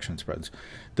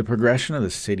 the progression of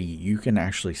the city, you can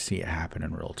actually see it happen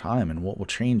in real time. And what will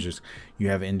change is you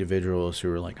have individuals who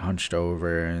are like hunched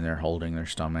over and they're holding their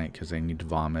stomach because they need to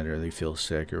vomit or they feel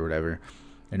sick or whatever.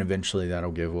 And eventually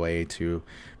that'll give way to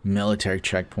military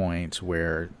checkpoints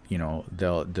where, you know,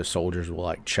 the soldiers will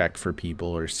like check for people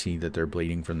or see that they're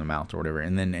bleeding from the mouth or whatever,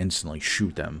 and then instantly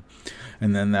shoot them.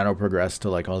 And then that'll progress to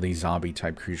like all these zombie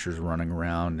type creatures running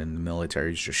around and the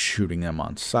military's just shooting them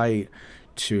on sight,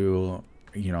 to,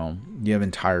 you know, you have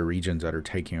entire regions that are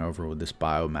taking over with this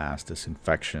biomass, this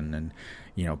infection, and,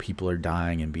 you know, people are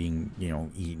dying and being, you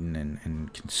know, eaten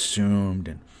and consumed,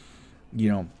 and, you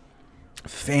know,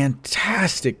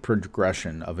 fantastic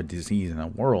progression of a disease in a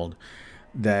world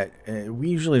that we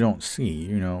usually don't see.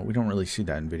 You know, we don't really see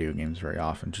that in video games very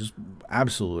often. Just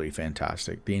absolutely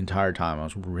fantastic. The entire time I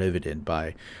was riveted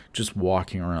by just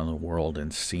walking around the world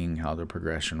and seeing how the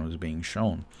progression was being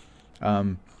shown.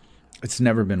 It's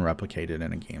never been replicated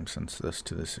in a game since this,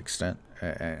 to this extent,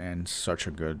 and such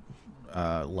a good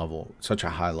level, such a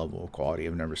high level of quality.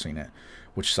 I've never seen it,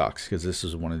 which sucks because this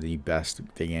is one of the best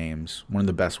games, one of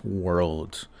the best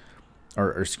worlds,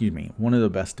 or excuse me, one of the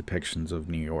best depictions of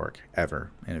New York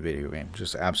ever in a video game.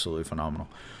 Just absolutely phenomenal.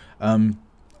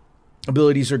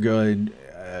 Abilities are good,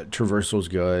 traversal's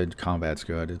good, combat's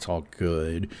good. It's all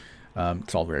good.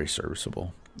 It's all very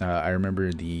serviceable. I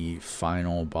remember the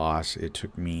final boss, it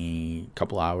took me a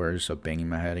couple hours of banging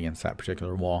my head against that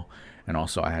particular wall. And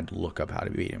also I had to look up how to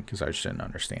beat him because I just didn't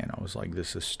understand. I was like,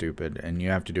 this is stupid. And you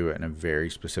have to do it in a very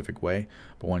specific way.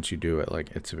 But once you do it, like,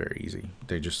 it's very easy.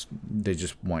 They just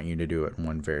want you to do it in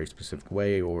one very specific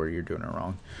way, or you're doing it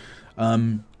wrong.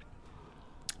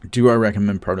 Do I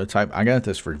recommend Prototype? I got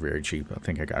this for very cheap. I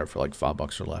think I got it for like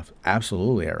 $5 or less.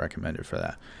 Absolutely, I recommend it for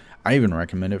that. I even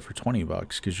recommend it for $20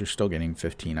 because you're still getting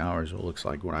 15 hours. It looks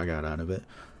like what I got out of it.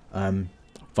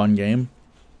 Fun game.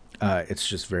 It's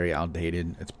just very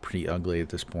outdated. It's pretty ugly at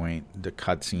this point. The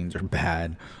cutscenes are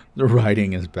bad. The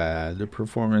writing is bad. The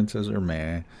performances are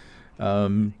meh.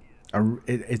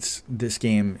 This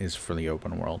game is for the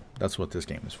open world. That's what this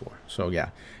game is for. So yeah,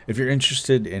 if you're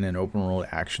interested in an open world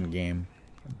action game,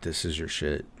 this is your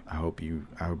shit. I hope you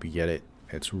get it.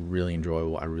 It's really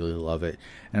enjoyable. I really love it.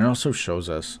 And it also shows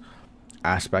us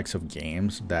aspects of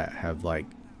games that have, like,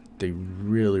 they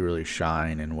really, really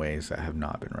shine in ways that have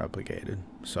not been replicated.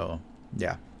 So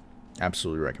yeah,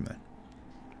 absolutely recommend.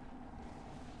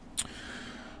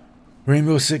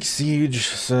 Rainbow Six Siege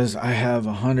says I have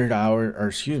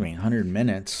 100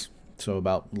 minutes, so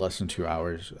about less than 2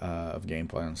 hours of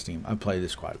gameplay on Steam. I play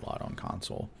this quite a lot on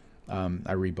console.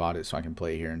 I rebought it so I can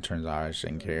play it here, and turns out I just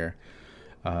didn't care.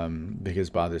 Because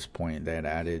by this point they had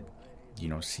added, you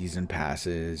know, season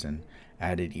passes and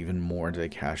added even more to the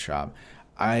cash shop.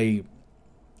 And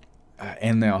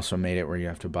they also made it where you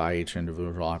have to buy each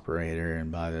individual operator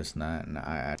and buy this and that. And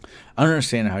I don't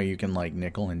understand how you can, like,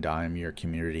 nickel and dime your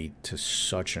community to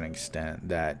such an extent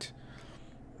that,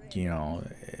 you know,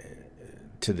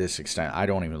 to this extent, I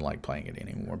don't even like playing it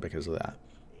anymore because of that.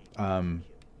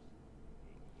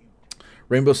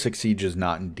 Rainbow Six Siege is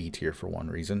not in D tier for one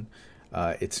reason.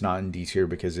 It's not in D tier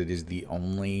because it is the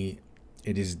only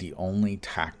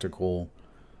tactical,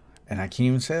 and I can't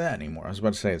even say that anymore. I was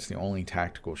about to say it's the only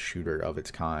tactical shooter of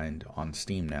its kind on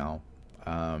Steam now,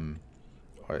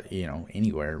 or, you know,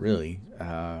 anywhere really,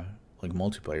 like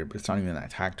multiplayer. But it's not even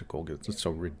that tactical because it's so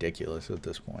ridiculous at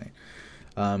this point.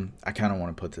 I kind of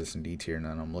want to put this in D tier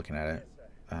now that I'm looking at it.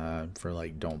 for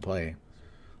like don't play.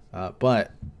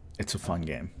 But it's a fun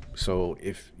game. So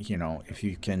if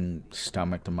you can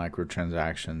stomach the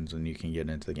microtransactions and you can get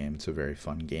into the game, it's a very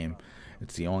fun game.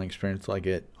 It's the only experience like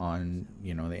it on the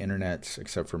internets,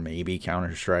 except for maybe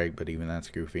Counter-Strike, but even that's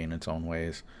goofy in its own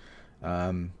ways.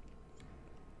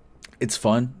 It's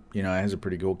fun. It has a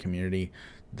pretty cool community.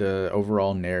 The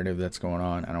overall narrative that's going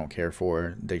on, I don't care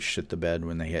for. They shit the bed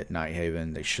when they hit Night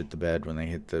Haven. They shit the bed when they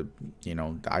hit the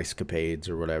the Ice Capades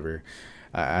or whatever.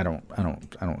 I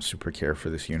don't super care for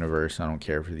this universe. I don't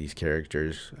care for these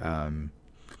characters.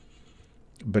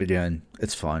 But again,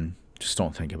 it's fun. Just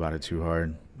don't think about it too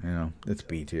hard. It's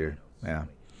B tier. Yeah.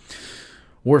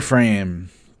 Warframe.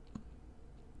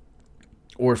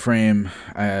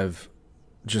 I have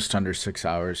just under 6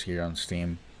 hours here on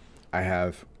Steam.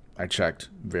 I checked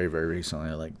very, very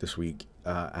recently, like this week.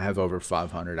 I have over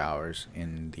 500 hours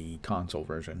in the console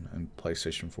version and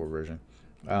PlayStation 4 version.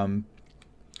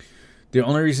 The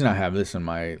only reason I have this in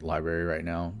my library right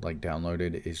now, like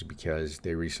downloaded, is because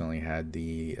they recently had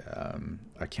the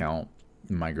account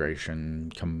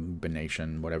migration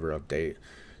combination, whatever update.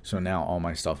 So now all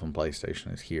my stuff on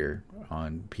PlayStation is here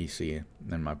on PC,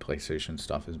 and my PlayStation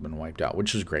stuff has been wiped out,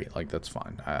 which is great. Like, that's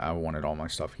fine. I wanted all my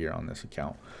stuff here on this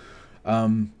account.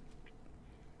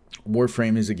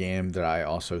 Warframe is a game that I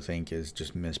also think is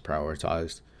just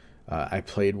misprioritized. I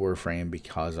played Warframe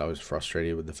because I was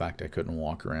frustrated with the fact I couldn't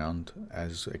walk around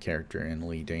as a character in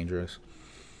Elite Dangerous.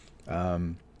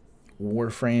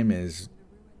 Warframe is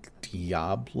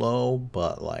Diablo,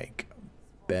 but like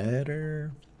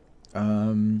better.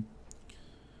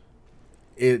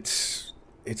 It's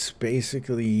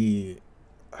basically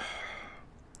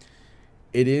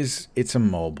it's a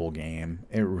mobile game.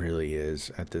 It really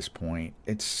is at this point.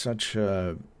 It's such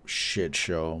a shit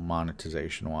show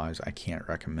monetization wise. I can't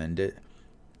recommend it.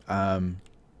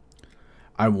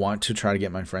 I want to try to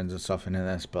get my friends and stuff into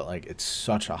this, but like it's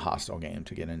such a hostile game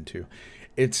to get into.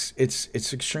 It's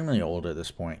extremely old at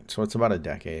this point, so it's about a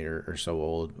decade or so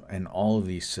old, and all of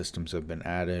these systems have been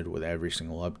added with every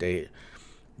single update.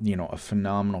 A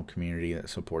phenomenal community that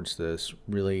supports this.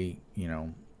 Really,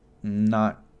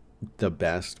 not the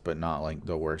best, but not like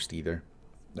the worst either.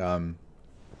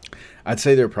 I'd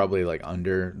say they're probably like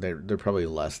they're probably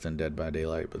less than Dead by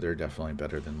Daylight, but they're definitely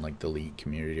better than like the League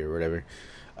community or whatever.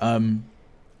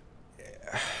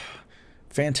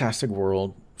 Fantastic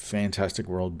world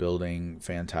building,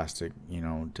 fantastic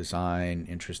design,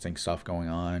 interesting stuff going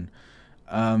on.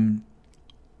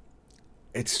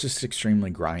 It's just extremely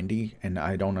grindy, and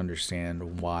I don't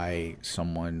understand why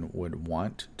someone would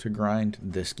want to grind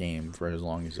this game for as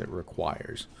long as it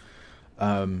requires.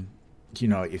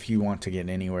 If you want to get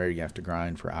anywhere, you have to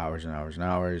grind for hours and hours and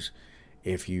hours.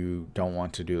 If you don't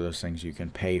want to do those things, you can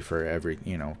pay for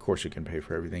of course you can pay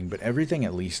for everything, but everything,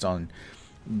 at least on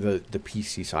the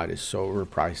PC side, is so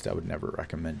overpriced. I would never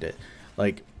recommend it.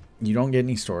 Like, you don't get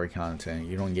any story content,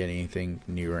 you don't get anything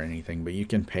new or anything, but you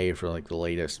can pay for like the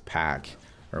latest pack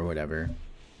or whatever.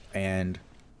 And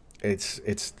it's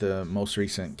the most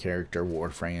recent character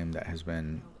Warframe that has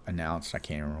been announced. I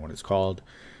can't remember what it's called,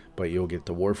 but you'll get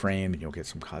the Warframe and you'll get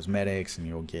some cosmetics and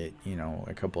you'll get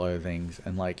a couple other things,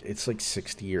 and like it's like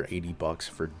 60 or 80 bucks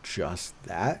for just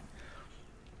that,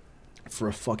 for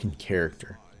a fucking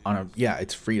character on a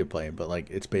it's free to play, but like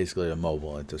it's basically a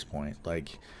mobile at this point.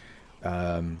 Like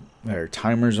there are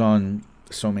timers on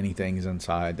so many things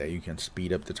inside that you can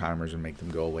speed up the timers and make them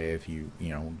go away if you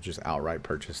just outright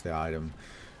purchase the item.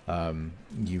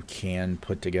 You can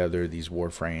put together these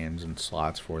Warframes and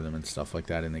slots for them and stuff like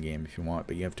that in the game if you want,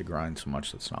 but you have to grind so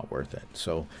much that's not worth it.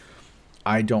 So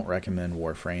I don't recommend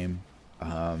Warframe.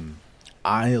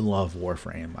 I love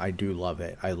Warframe. I do love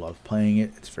it. I love playing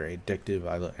it. It's very addictive.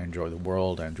 I enjoy the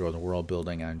world. I enjoy the world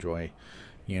building. I enjoy,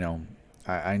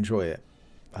 I enjoy it.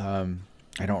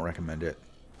 I don't recommend it.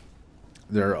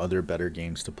 There are other better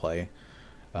games to play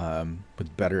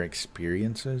with better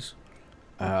experiences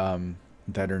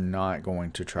that are not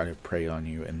going to try to prey on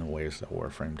you in the ways that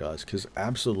Warframe does, because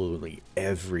absolutely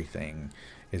everything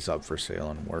is up for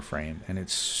sale in Warframe, and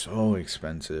it's so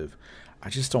expensive. I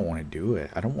just don't want to do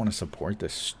it. I don't want to support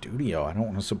this studio. I don't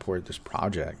want to support this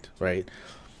project, right?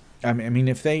 I mean,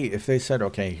 if they said,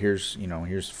 okay, here's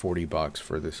 40 bucks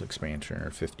for this expansion, or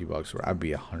 50 bucks, I'd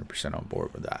be 100% on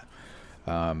board with that.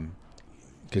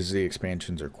 Because the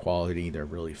expansions are quality, they're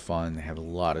really fun, they have a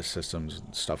lot of systems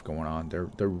and stuff going on.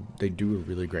 They do a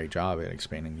really great job at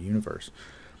expanding the universe,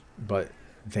 but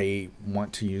they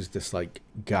want to use this like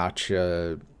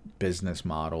gotcha business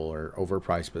model or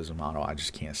overpriced business model I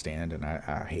just can't stand, and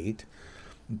I hate.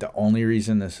 The only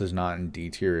reason this is not in D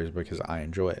tier is because I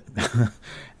enjoy it.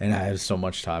 And I have so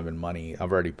much time and money.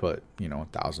 I've already put, you know,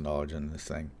 $1,000 in this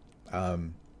thing.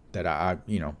 That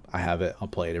you know, I have it. I'll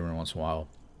play it every once in a while.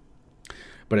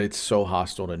 But it's so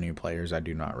hostile to new players. I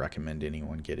do not recommend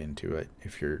anyone get into it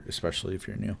especially if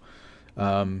you're new.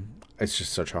 It's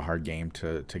just such a hard game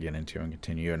to get into and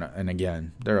continue. And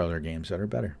again, there are other games that are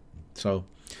better. So,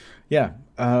 yeah.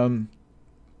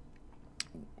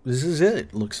 This is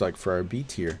it, looks like, for our B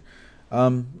tier.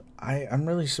 I'm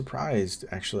really surprised,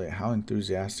 actually, at how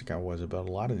enthusiastic I was about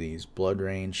a lot of these.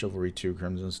 Bloodrayne, Chivalry 2,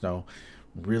 Crimson Snow.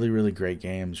 Really, really great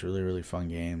games. Really, really fun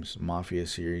games. Mafia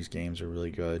series games are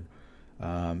really good.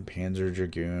 Panzer,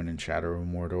 Dragoon, and Shadow of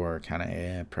Mordor are kind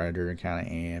of Predator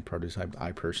kind of Prototype.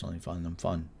 I personally find them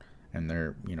fun. And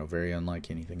they're, you know, very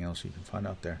unlike anything else you can find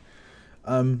out there.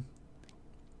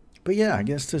 But yeah, I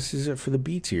guess this is it for the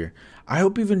B tier. I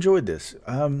hope you've enjoyed this.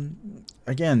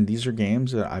 Again, these are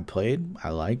games that I played, I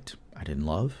liked, I didn't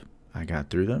love. I got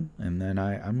through them, and then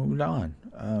I moved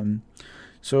on.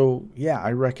 So yeah,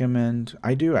 I recommend.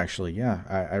 I do actually. Yeah,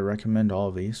 I recommend all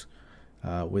of these,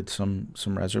 with some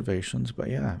reservations. But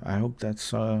yeah, I hope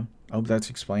that's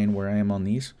explained where I am on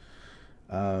these.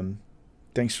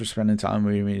 Thanks for spending time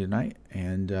with me tonight,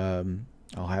 and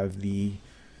I'll have the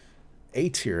A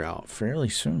tier out fairly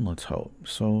soon, let's hope.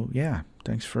 So yeah,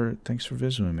 thanks for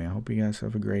visiting with me. I hope you guys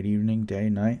have a great evening, day,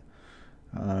 night,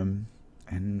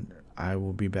 and I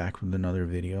will be back with another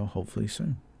video hopefully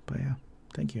soon. But yeah,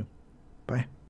 thank you. Bye.